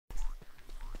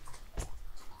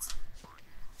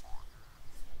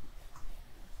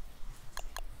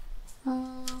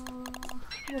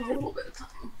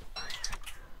time.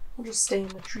 We'll just stay in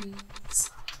the trees.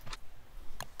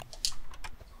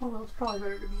 Although it's probably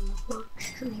better to be in the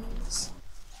birch trees.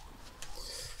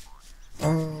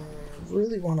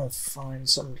 Really want to find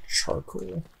some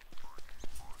charcoal.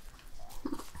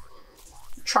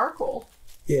 Charcoal?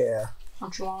 Yeah.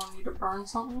 Don't you want me to burn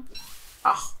something?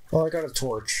 Oh. Well, I got a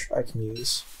torch I can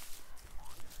use.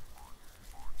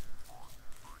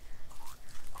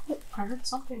 Oh, I heard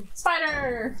something.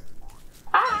 Spider!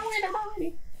 Ah, wait, I'm not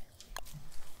ready.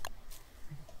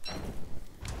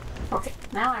 Okay,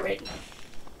 now I'm ready.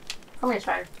 Come here,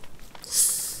 spider.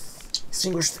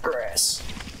 Extinguish the grass.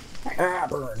 Right. Ah,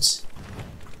 burns.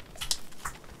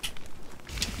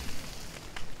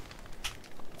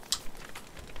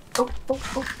 Oh,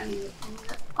 I need it.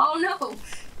 Oh no!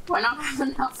 Do I not have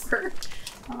enough for...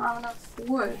 I don't have enough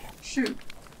wood. Shoot.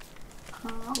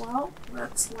 Well,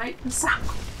 let's light this out.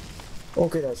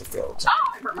 Okay, that's a failed.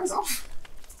 Ah, I burnt myself.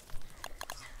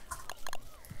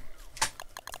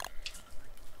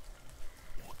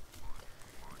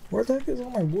 Where the heck is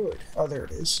all my wood? Oh, there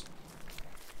it is.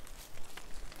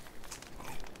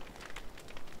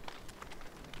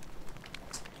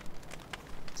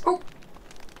 Oh!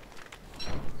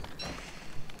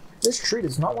 This tree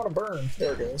does not want to burn.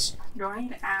 There it is. Do I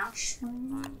need ash?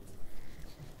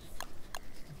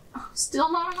 Oh,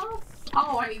 still not enough?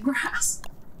 Oh, I need grass.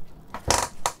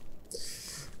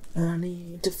 I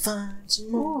need to find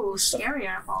some more. Ooh, scary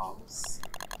eyeballs.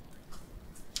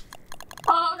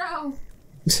 Oh no!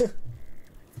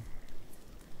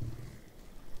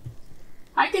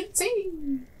 I can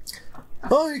see!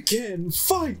 I can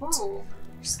fight! Ooh,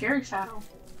 scary shadow.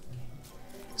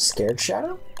 Scared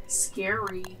shadow?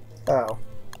 Scary. Oh.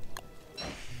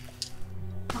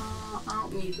 I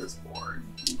don't need this board.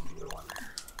 You can go in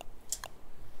there.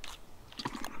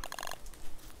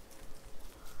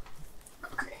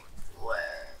 Okay,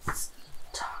 let's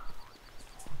eat.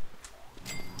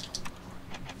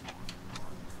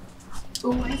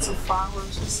 Oh, I need some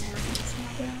flowers with Santa's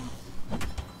not down.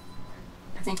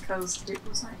 I think because it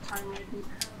was nighttime, I didn't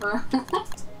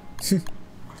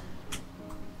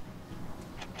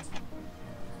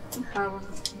have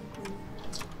enough.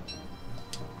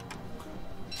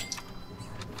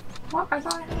 What? I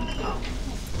thought I had.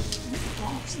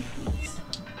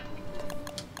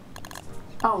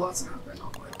 Oh, that's not good.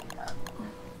 Not like that.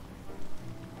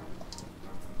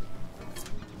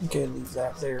 Okay, leave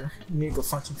that there. I need to go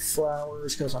find some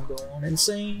flowers because I'm going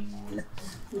insane.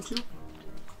 You too?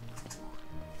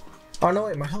 Oh no,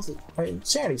 wait, my health is. My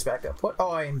insanity's back up. What? Oh,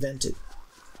 I invented.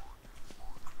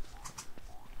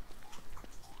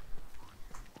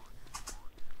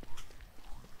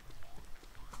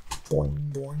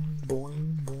 Boing, boing,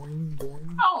 boing, boing,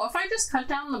 boing. Oh, if I just cut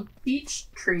down the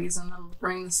beech trees and then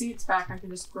bring the seeds back, I can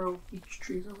just grow beech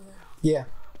trees over there. Yeah.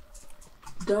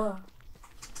 Duh.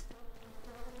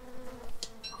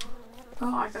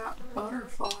 Oh, I got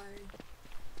butterfly.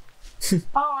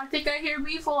 Oh, I think I hear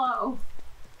beefalo.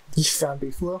 You found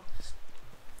beefalo?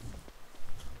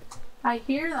 I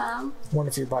hear them. Wonder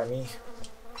if you're by me.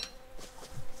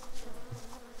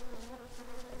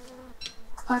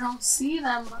 I don't see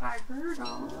them, but I heard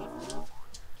them.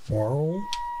 Well,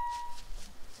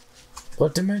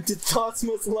 what demented thoughts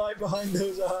must lie behind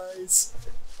those eyes?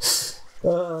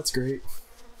 Oh, that's great.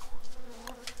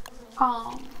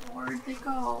 Where'd they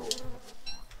go?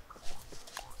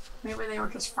 Maybe they were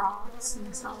just frogs and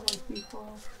they sounded like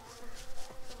people.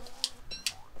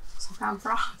 Some kind of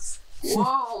frogs.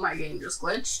 Whoa, my game just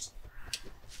glitched.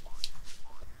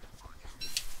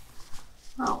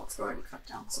 Oh, let's go ahead and cut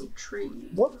down some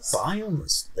trees. What biome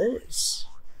is this?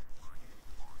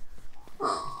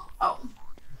 Oh,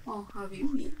 I'll have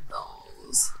you eat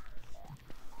those.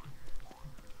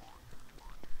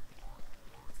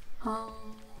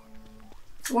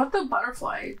 What the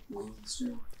butterfly wings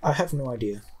do? I have no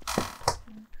idea.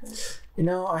 Okay. You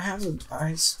know, I have an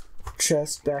ice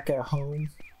chest back at home,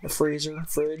 a freezer,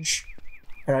 fridge,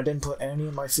 and I didn't put any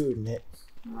of my food in it.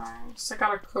 Nice. I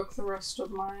gotta cook the rest of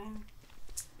my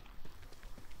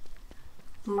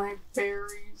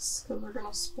berries because they're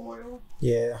gonna spoil.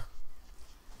 Yeah.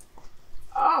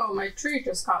 Oh, my tree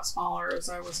just got smaller as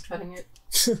I was cutting it.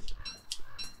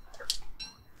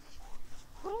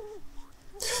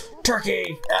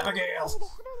 Turkey,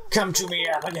 Abigail! Come to me,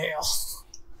 Abigail!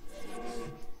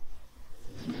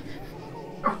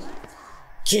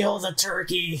 Kill the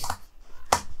turkey!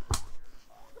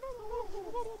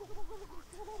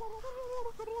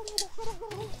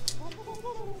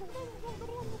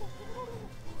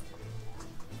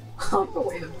 I like the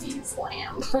way the bees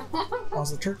land.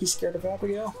 Was the turkey scared of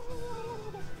Abigail?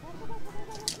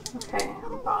 Okay,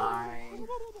 I'm by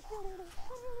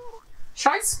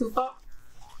Should I scoop up?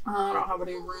 I don't have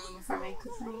any room if I make a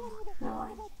thing. No,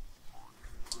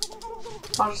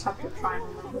 I'll just have to try and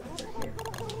remember that they're here.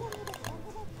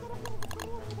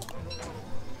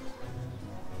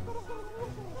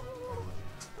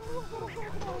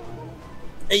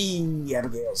 Hey,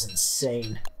 Abigail's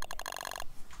insane.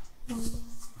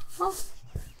 Oh.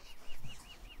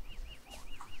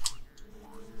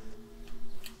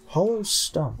 Hollow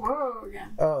stump. Whoa,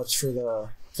 again. Oh, it's for the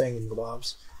thing in the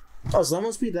bobs. Oh, so that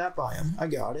must be that biome. I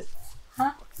got it.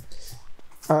 Huh?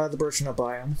 The birch nut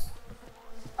biome.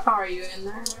 Oh, are you in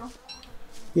there now?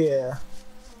 Yeah.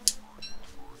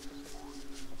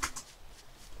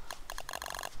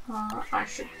 I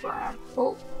should grab.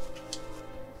 Oh.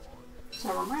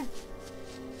 Never mind.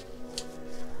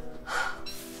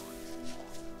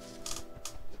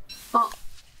 Oh.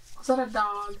 Was that a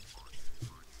dog?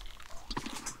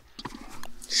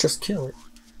 Just kill it.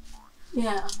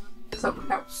 Yeah. That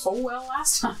worked out so well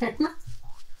last time.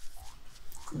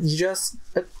 You just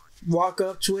walk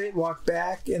up to it, walk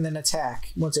back, and then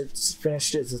attack. Once it's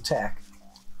finished its attack.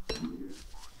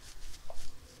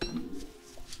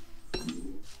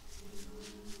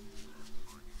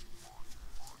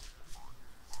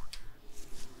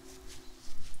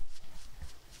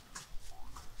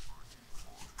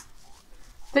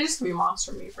 They used to be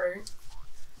monster meat, right?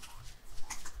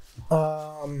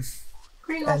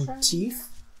 Green And mushroom. teeth?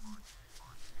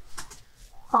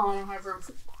 Oh, I don't have room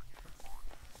for...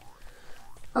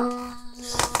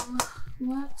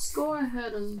 let's go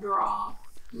ahead and drop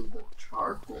the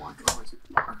charcoal. I can always make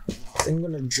more. I'm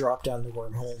gonna drop down the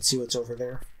wormhole and see what's over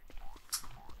there.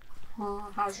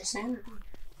 How's your sanity?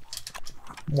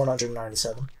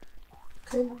 197.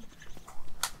 Okay, then.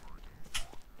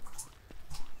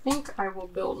 I think I will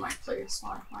build my place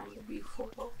while I find the beef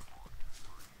full.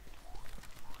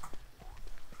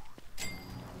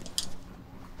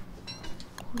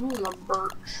 I'm in the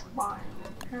birch biome.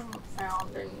 I haven't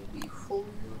found any beef full.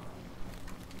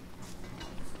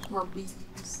 More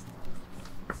bees.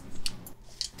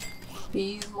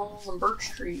 Bees, moles, and birch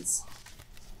trees.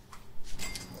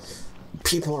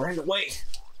 People are in the way.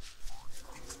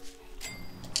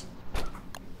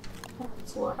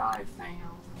 That's what I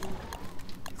found.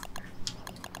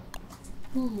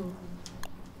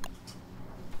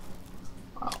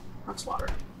 Oh, that's water.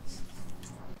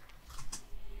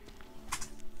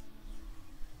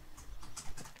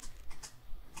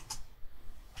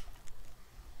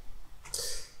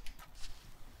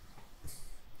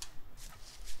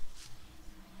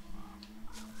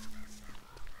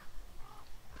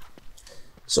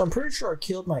 So I'm pretty sure I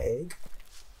killed my egg.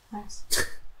 Nice.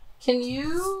 Can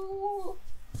you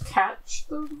catch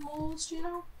the moles, do you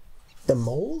know? The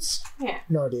moles? Yeah.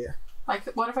 No idea. Like,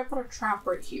 what if I put a trap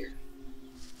right here?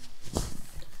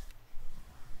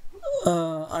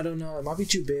 I don't know. It might be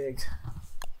too big.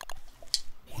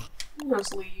 I'll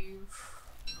just leave.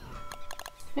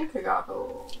 I think I got,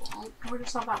 oh, we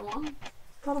just saw that one? I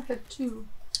thought I had two.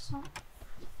 So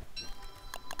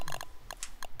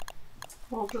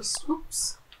I'll just,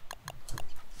 oops.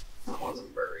 That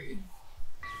wasn't very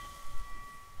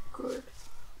good.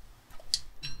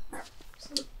 There.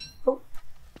 So, oh.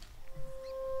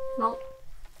 No.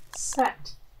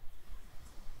 Set.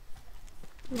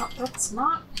 No, that's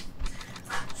not.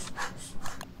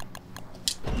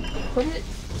 Put it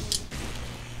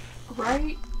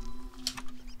right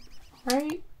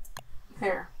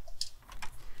there.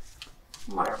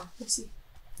 Whatever. Let's see.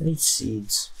 I need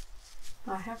seeds.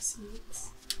 I have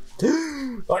seeds.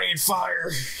 I need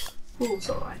fire. Ooh,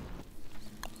 so do I.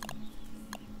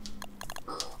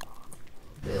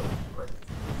 Build.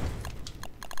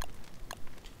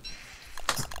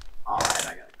 Alright,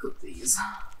 I gotta cook these.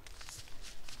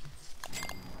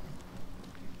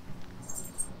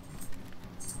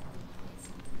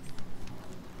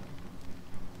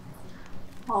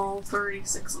 All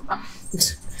 36 of them.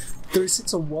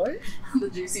 36 of what? The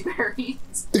juicy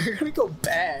berries. They're gonna go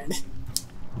bad.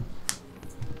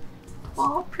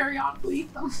 Well, I'll periodically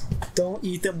eat them. Don't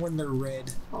eat them when they're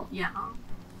red. Well, yeah.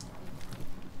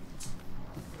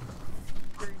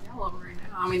 They're yellow right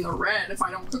now. I mean, they're red if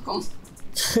I don't cook them.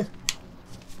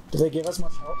 Do they give us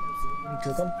much help when we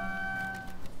cook them?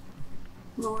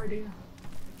 No idea.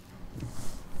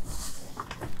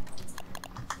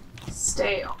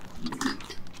 Stale.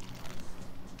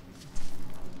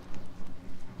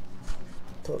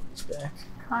 Put this back.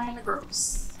 Kinda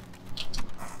gross.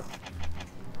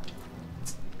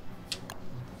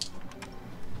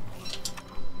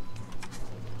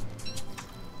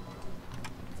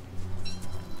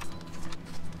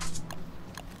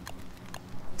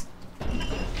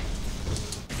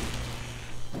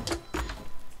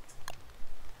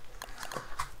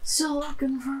 Still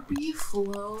looking for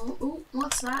beefalo. Oh,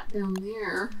 what's that down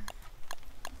there?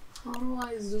 How do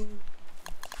I zoom?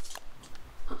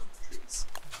 Oh, jeez.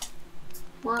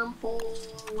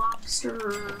 Wormhole,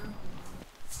 lobster,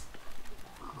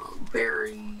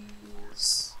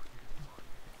 berries.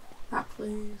 That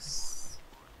place.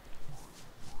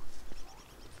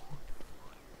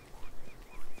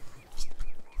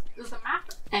 Does the map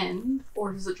end,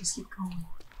 or does it just keep going?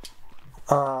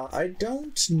 I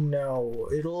don't know.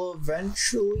 It'll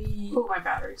eventually... Oh, my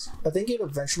battery's down. I think it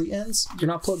eventually ends. You're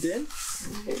not plugged in?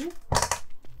 Okay.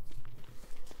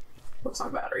 What's my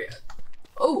battery at?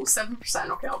 Oh, 7%.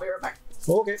 Okay, I'll be right back.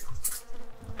 Okay.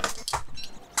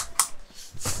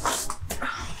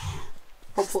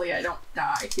 Hopefully I don't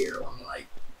die here. Let me, like,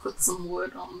 put some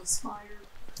wood on this fire.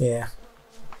 Yeah.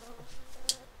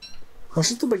 It's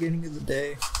just the beginning of the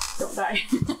day. Don't die.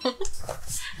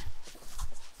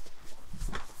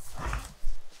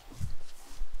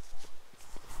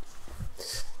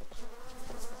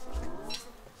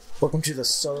 Welcome to the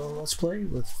solo let's play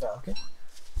with Valkyrie.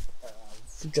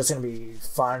 We're just gonna be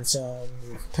find some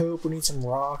poop. We need some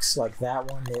rocks like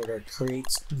that one in order to create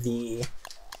the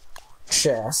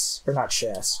chest, or not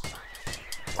chest.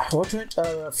 What's it?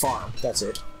 Farm. That's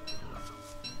it.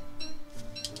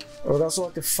 I would also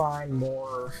like to find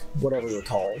more, whatever they're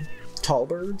called, tall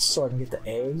birds, so I can get the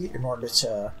egg in order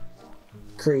to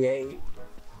create,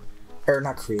 or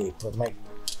not create, but like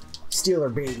steal their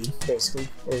baby. Basically,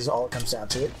 is all it comes down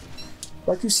to it. I'd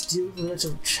like to steal the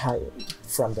little child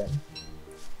from them.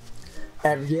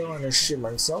 Abigail and her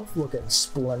shimmering self looking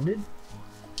splendid.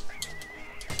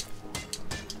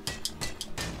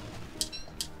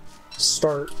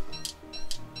 Start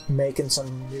making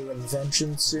some new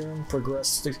inventions soon.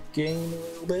 Progress the game a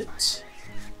little bit.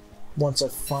 Once I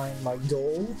find my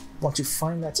goal. Once you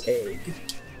find that egg.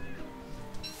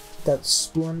 That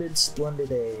splendid,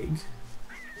 splendid egg.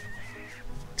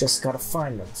 Just gotta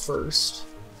find them first.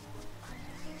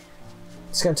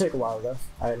 It's gonna take a while though.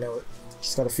 I know it.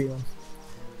 Just got a feeling.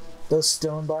 Those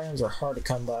stone biomes are hard to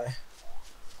come by.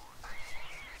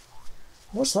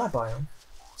 What's that biome?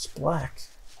 It's black.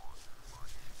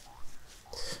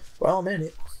 Well, I'm in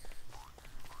it.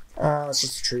 It's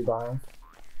just a tree biome.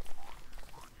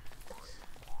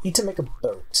 Need to make a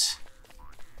boat.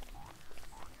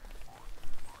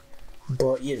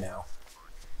 But, you know.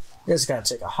 It's gonna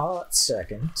take a hot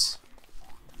second.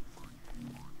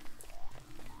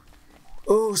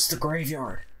 Oh, it's the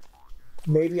graveyard.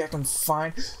 Maybe I can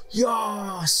find...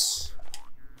 Yes!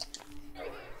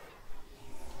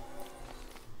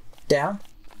 Down?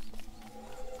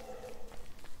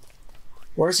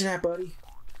 Where's it at, buddy?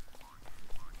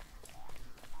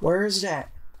 Where is it at?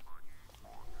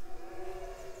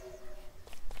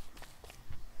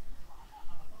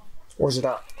 Or is it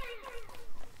up?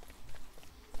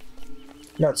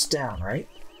 No, it's down, right?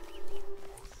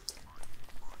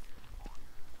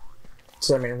 Does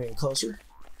that mean I'm getting closer?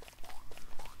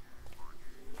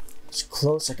 It's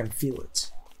close, I can feel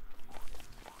it.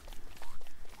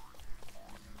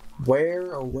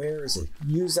 Where, oh where is it?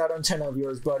 Use that antenna of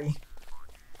yours, buddy.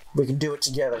 We can do it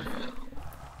together.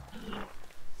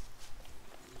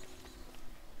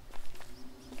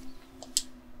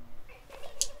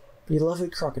 Be a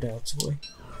lovely crocodile toy.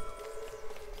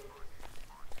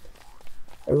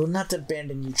 I will not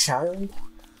abandon you, child.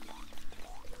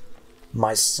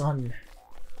 My son.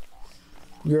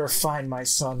 You are fine, my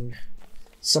son.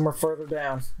 Somewhere further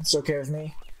down. It's okay with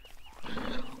me.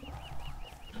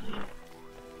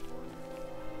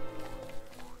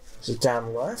 Is it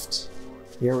down left?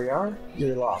 Here we are.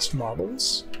 Your lost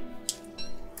marbles.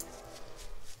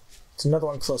 It's another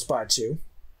one close by too.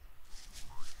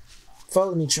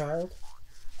 Follow me, child.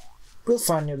 We'll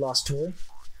find your lost toy.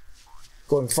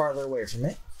 Going farther away from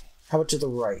it. How about to the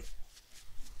right?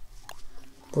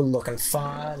 We're looking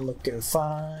fine, looking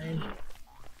fine.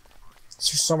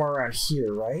 So somewhere around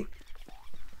here, right?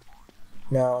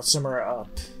 No, it's somewhere up.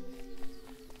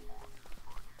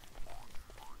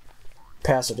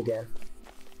 Pass it again.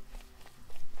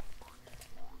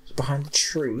 It's behind the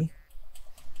tree.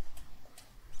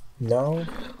 No.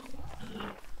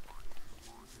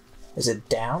 Is it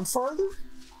down farther?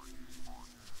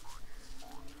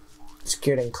 It's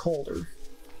getting colder.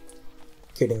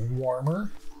 Getting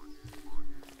warmer.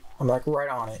 I'm like right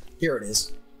on it. Here it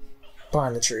is.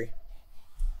 Behind the tree.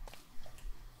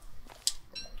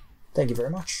 Thank you very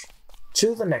much.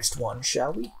 To the next one,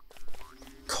 shall we?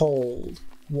 Cold.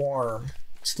 Warm.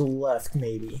 To the left,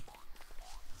 maybe.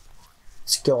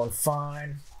 It's going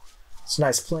fine. It's a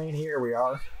nice plane. Here we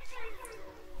are.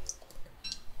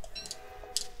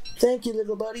 Thank you,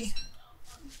 little buddy.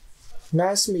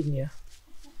 Nice meeting you.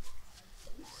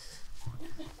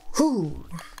 Whew.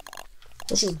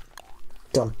 Let's just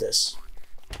dump this.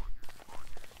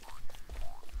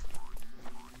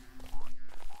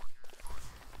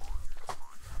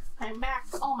 I'm back.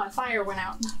 Oh, my fire went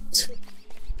out.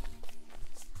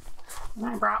 And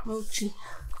I brought mochi.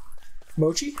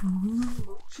 Mochi?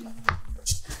 Mochi.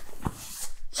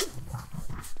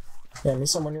 Yeah, me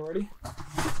some when you're ready.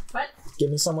 What?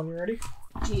 Give me some when you're ready.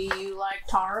 Do you like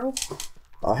taro?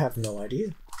 I have no idea.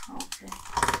 Okay.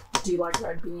 Do you like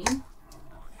red bean?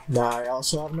 No, I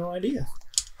also have no idea.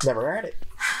 Never had it.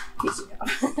 Yes, you have.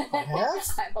 I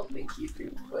have? I don't think you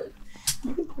do, but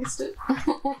you can taste it.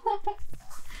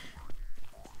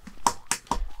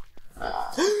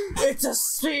 It's a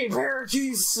sea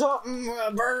parakeet something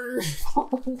bird.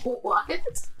 What?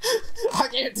 I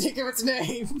can't think of its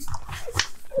name.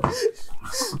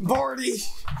 Barty.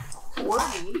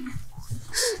 Woodie?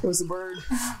 It was a bird.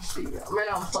 I'm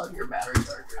gonna unplug your battery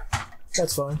charger.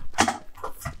 That's fine.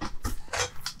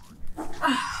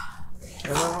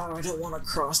 Oh, I don't want to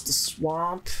cross the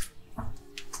swamp.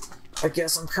 I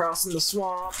guess I'm crossing the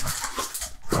swamp.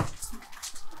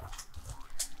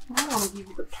 I don't want to give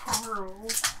you the taro.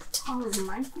 Taro's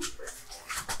my favorite.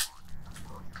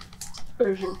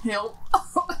 Asian hill.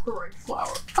 Rice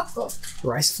flour.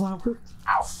 Rice flour?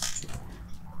 Ow.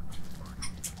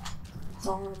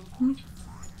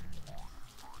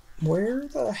 Where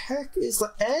the heck is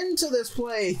the end to this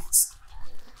place?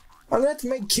 I'm gonna have to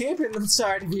make camping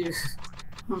inside of here.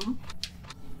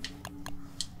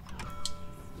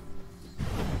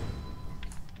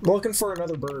 Looking for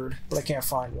another bird, but I can't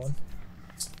find one.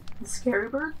 The scary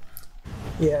bird?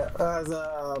 Yeah,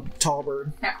 the tall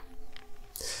bird. Yeah.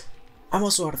 I'm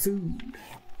also out of food.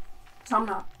 I'm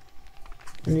not.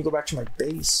 I need to go back to my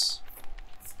base.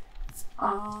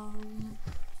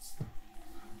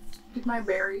 Did my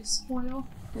berries spoil?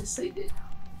 Yes, they did.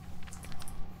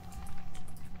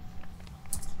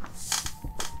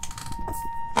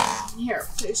 Here,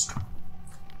 taste.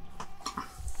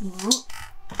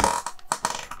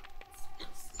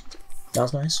 That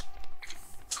was nice.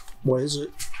 What is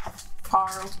it?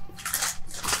 Taro.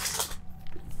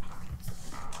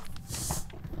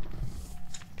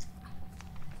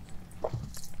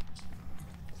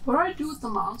 What do I do with the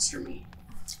monster meat?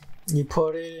 You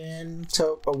put it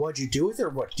into... what'd you do with it, or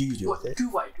what do you do with it? What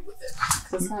do I do with it?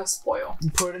 Because it's gonna spoil. You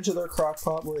put it into their crock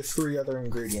pot with 3 other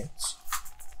ingredients.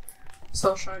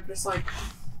 So should I just like...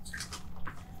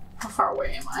 How far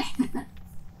away am I?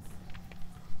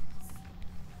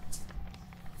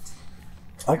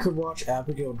 I could watch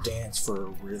Abigail dance for a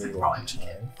really long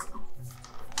time.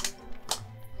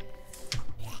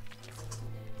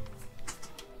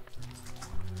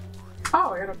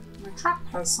 Oh, my trap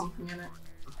has something in it.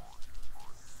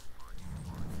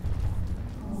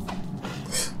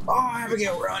 Oh,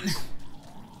 Abigail, run!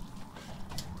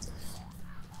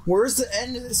 Where's the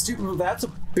end of this stupid... That's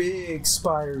a big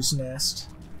spider's nest.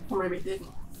 Or maybe it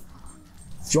didn't.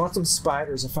 If you want some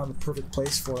spiders, I found the perfect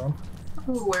place for them.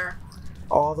 Oh, where?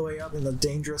 All the way up in the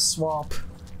dangerous swamp.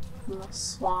 In the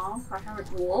swamp? I haven't...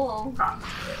 Whoa, gotten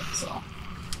it, so...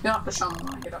 You'll have to show me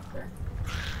when I get up there.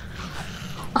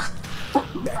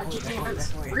 I can't even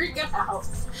freak out.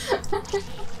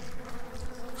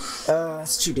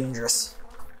 It's too dangerous.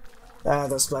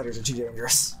 Those spiders are too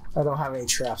dangerous. I don't have any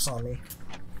traps on me.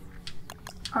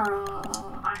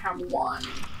 I have one.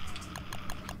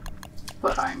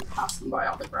 But I'm passing by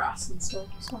all the grass and stuff,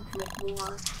 so I can make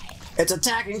more. It's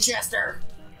attacking Chester!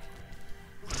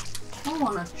 I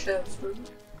want a chest.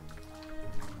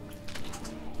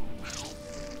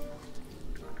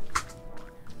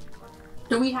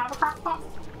 Do we have a crock pot?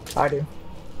 I do.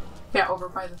 Yeah, over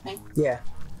by the thing. Yeah.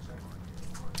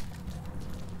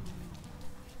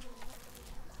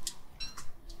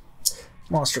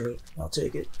 Monster meat. I'll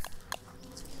take it.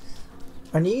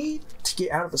 I need to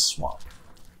get out of the swamp.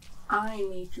 I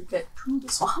need to get to the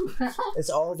swamp. It's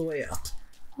all the way up.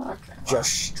 Okay.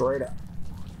 Just straight up.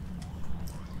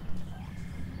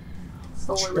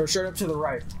 So Go straight up to the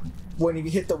right. When you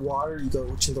hit the water, you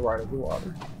go to the right of the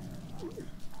water.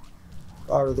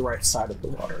 Or the right side of the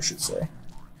water, I should say.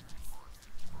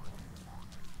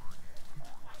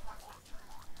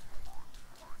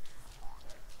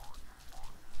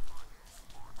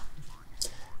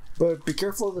 But be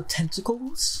careful of the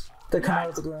tentacles that come out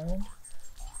of the ground.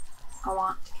 I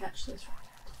want to catch this right.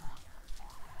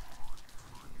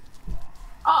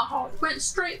 Oh, it went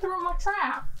straight through my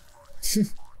trap.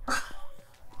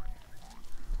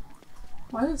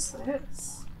 What is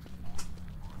this?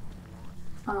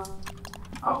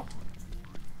 Oh.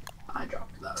 I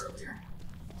dropped that earlier.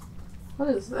 What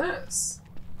is this?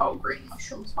 Oh, green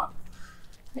mushrooms. What?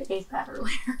 I ate that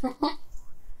earlier.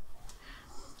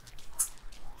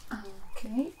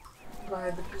 Okay.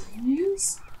 By the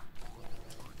bees.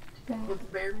 Getting with the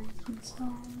berries and stuff.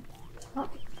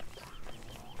 Okay.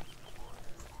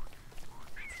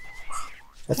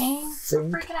 I Dang,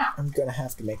 think freaking out. I'm gonna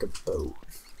have to make a boat.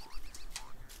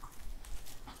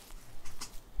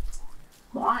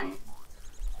 Why?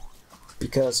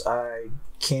 Because I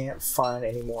can't find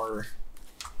any more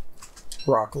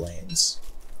rock lanes.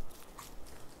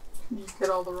 You get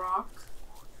all the rock.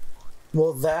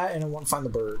 Well, that and I want to find the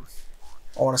bird.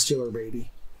 I want to steal her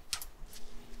baby.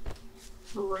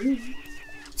 Great.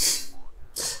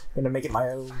 I'm gonna make it my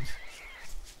own.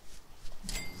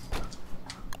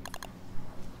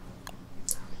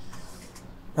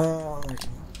 I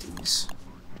can want these.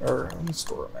 Or, I'm gonna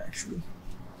store them actually.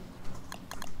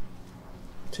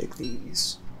 Take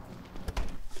these.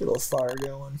 Get a little fire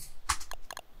going.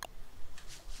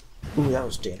 Ooh, that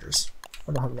was dangerous.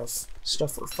 I don't have enough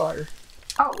stuff for fire.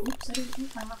 Oh, oops, I didn't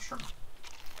eat my mushroom.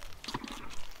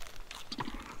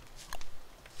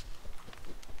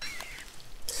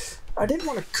 I didn't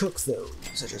want to cook those,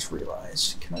 I just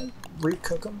realized. Can I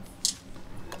recook them?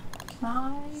 Can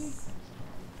I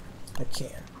I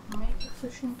can. make a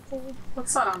fishing pole?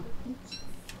 What's that under?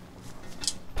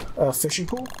 Fishing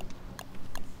pool?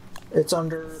 It's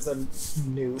under the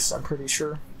noose, I'm pretty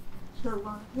sure.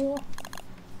 Survival.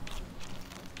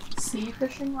 Sea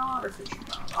fishing rod or fishing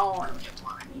rod? Oh, I only have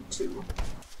one. I need two.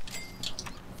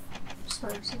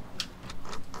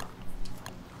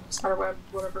 Spider web,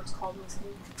 whatever it's called in this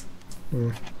game.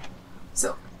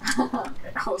 So,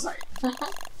 okay, I was right.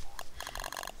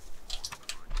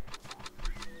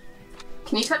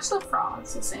 Can you catch the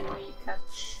frogs the same way you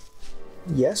catch?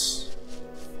 Yes,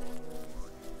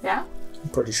 Yeah? I'm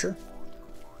pretty sure.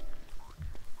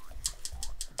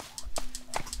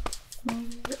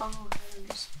 Maybe I'll go ahead and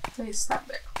just place that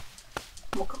there.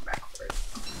 We'll come back for it.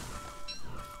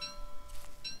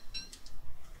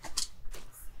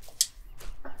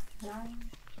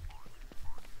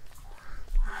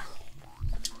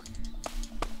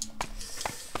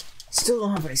 Still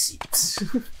don't have any seeds.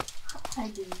 I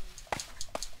do.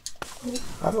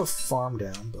 I have a farm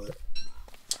down, but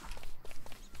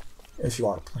if you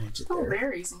want to plant it Oh, there.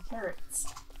 berries and carrots.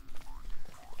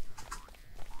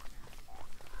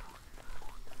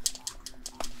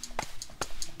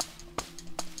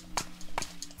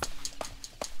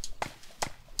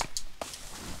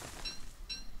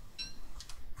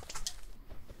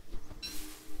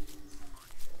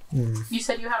 You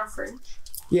said you had a fridge?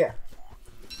 Yeah.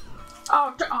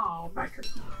 Oh, my turkey.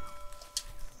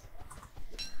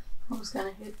 I was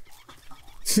gonna hit.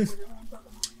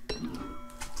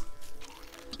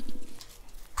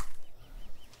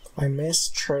 I miss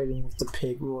trading with the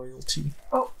pig royalty.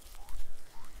 Oh.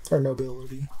 Or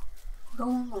nobility.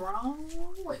 Going the wrong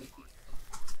way.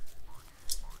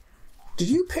 Did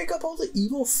you pick up all the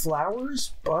evil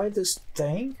flowers by this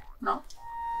thing? No.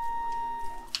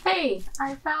 Hey,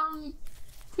 I found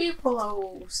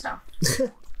Willow stuff.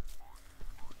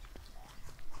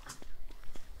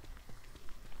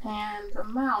 And a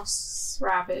mouse,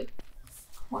 rabbit,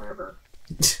 whatever.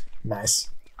 Nice.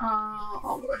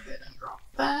 I'll go ahead and drop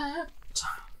that.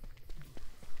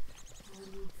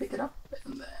 And pick it up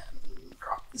and then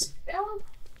drop this down.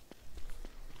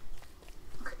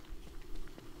 Okay.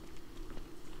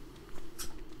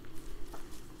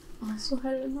 Am I still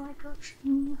headed in the right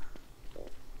direction?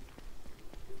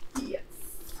 Yes.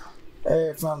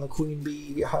 I found the queen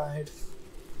bee hide.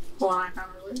 Well, I found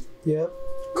really. Yep.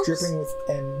 Oops. Dripping with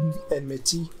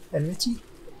enmity. Enmity?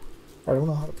 I don't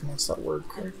know how to pronounce that word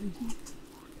correctly.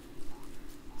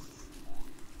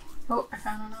 Oh, I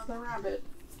found another rabbit.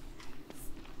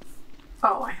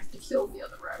 Oh, I have to kill the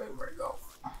other rabbit. Where'd it go?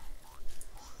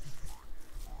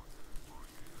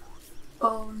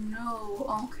 Oh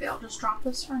no. Okay, I'll just drop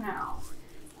this for now.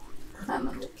 And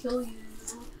then we'll kill you.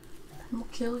 And we'll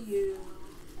kill you.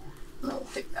 And then we'll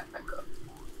pick that back up.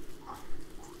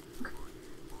 Okay.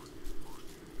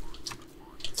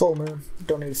 Full moon.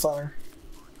 Don't need fire.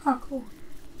 Oh, cool.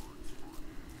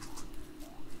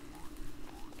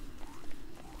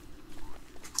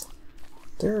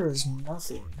 There is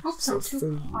nothing Oops, for I'm too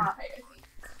food. high, I think.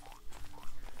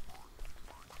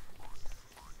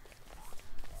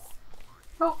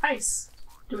 Oh, ice.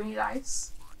 Do we need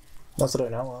ice? Not that I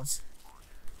know of.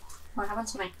 What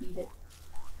happens when I eat it?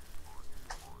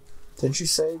 Didn't you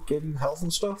say it gave you health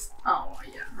and stuff? Oh,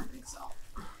 yeah, I think so.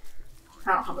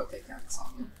 I don't have a pickaxe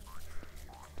on me.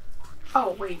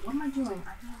 Oh, wait, what am I doing?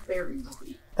 I have berries to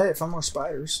eat. Hey, I found more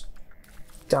spiders.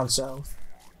 Down south.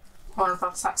 I wonder if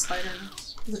that's that spider.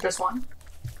 Is it just one?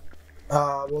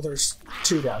 Well, there's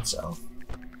two down south.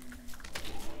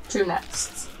 Two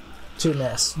nests. 2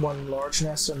 nests. 1 large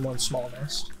nest and 1 small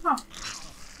nest. Oh.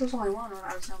 There's only one when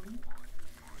I was young.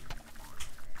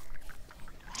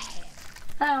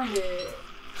 Found it.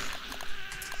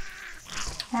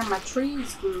 And my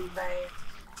trees grew there.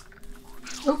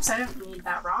 Oops, I don't need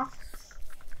that rock.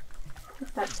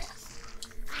 Put that down.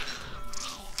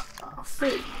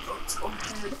 Food. Let's go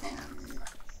ahead and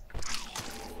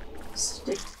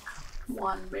stick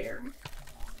 1 berry.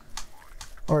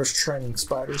 Oh, there's training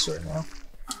spiders right now.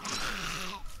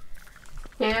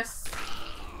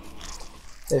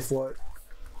 If what?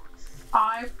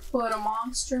 I put a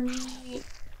monster meat.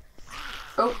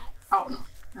 Oh no.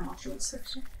 No monster meat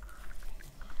section.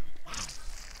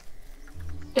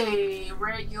 A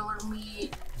regular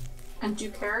meat and 2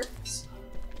 carrots.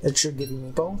 It should give you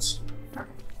meatballs. Okay.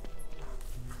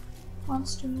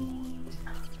 Monster meat.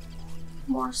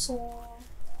 Morsel.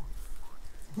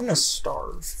 I'm gonna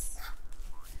starve.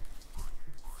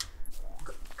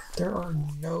 There are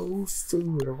no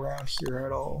food around here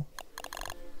at all.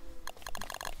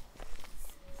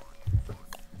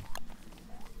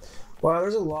 Wow,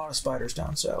 there's a lot of spiders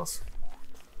down south.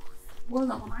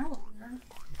 Wasn't when I was there.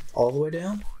 All the way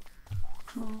down?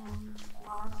 I don't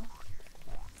know.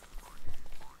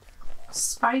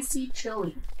 Spicy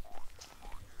chili.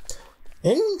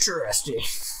 Interesting.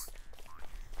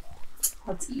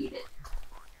 Let's eat it.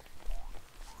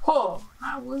 Oh,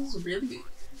 that was really good.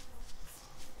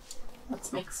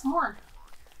 Let's make some more.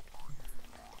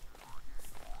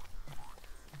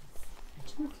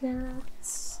 2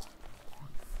 carrots.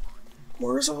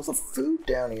 Where's all the food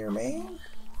down here, man?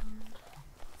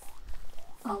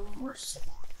 Where's...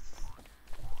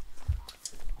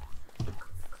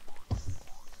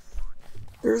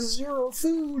 There's 0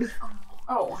 food.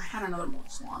 Oh, I had another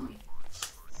morsel on me.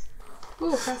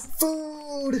 Ooh, that's...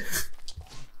 Food!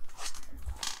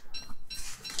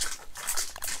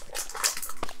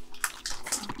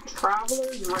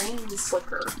 Traveler's Rain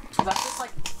Slicker. Is that just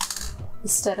like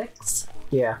aesthetics?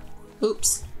 Yeah.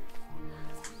 Oops.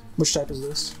 Which type is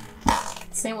this?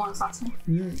 Same one as last one.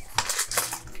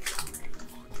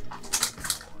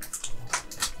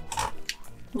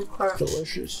 Okay.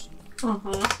 Delicious.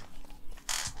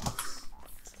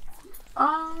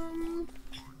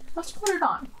 Let's put it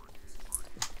on.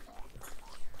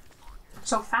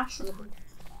 So fashionable.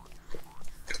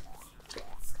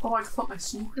 Oh, I can put my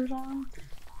sneakers on.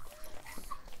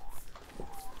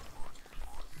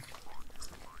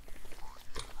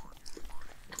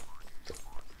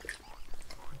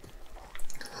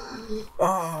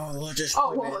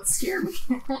 Oh, well, it scared me.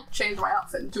 Changed my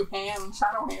outfit into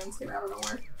shadow hands came out of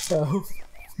nowhere. Oh.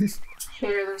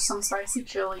 Here, there's some spicy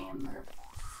chili in the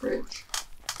fridge.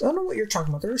 I don't know what you're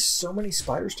talking about. There's so many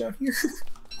spiders down here.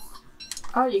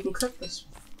 Oh, you can cook this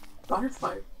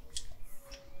butterfly.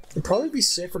 It'd probably be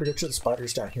safer to go to the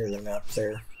spiders down here than up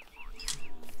there.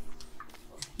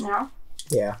 Yeah?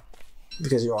 Yeah.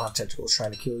 Because you don't have tentacles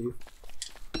trying to kill you.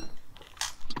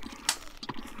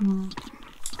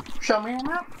 Show me a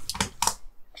map.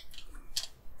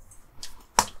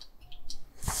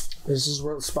 This is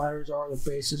where the spiders are. The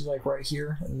base is like right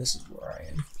here, and this is where I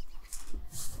am.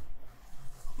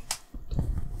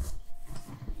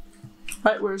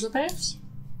 Right, where's the base?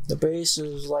 The base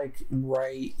is like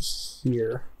right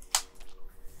here.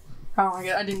 Oh my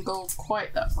god, I didn't go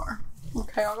quite that far.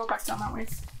 Okay, I'll go back down that way.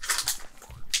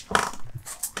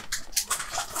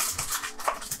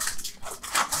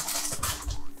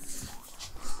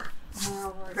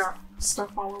 Oh, I got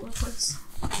stuff all over the place.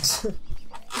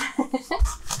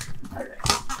 Okay.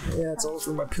 Yeah, it's all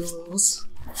over my pillows.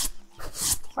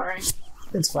 Sorry.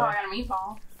 It's Oh, I fine. got a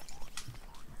meatball.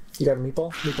 You got a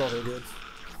meatball? Meatballs are good.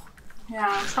 Yeah,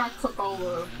 I'm trying to cook all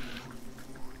the...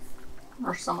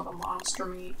 or some of the monster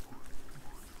meat.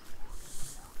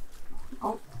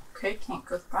 Oh, okay, can't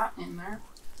cook that in there.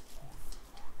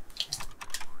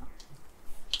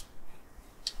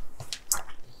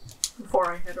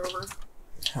 Before I head over.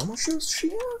 How much does she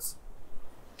have?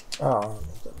 Oh, I don't know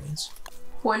what that means.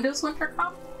 When does winter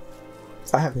come?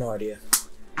 I have no idea.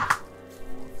 I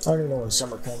don't even know when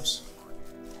summer comes.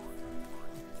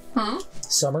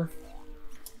 Summer?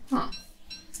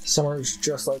 Summer is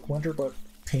just like winter, but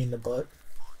pain in the butt.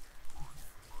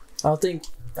 I think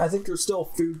there's still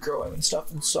food growing and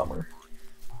stuff in summer.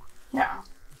 Yeah.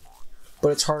 But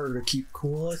it's harder to keep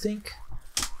cool, I think.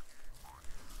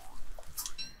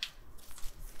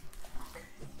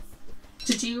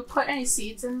 Did you put any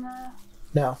seeds in the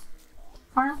No,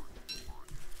 farm?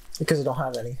 because I don't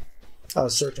have any. I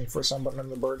was searching for some, but none of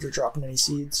the birds are dropping any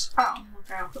seeds. Oh,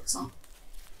 okay, I'll put some.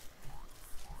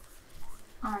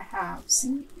 I have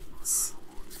seeds.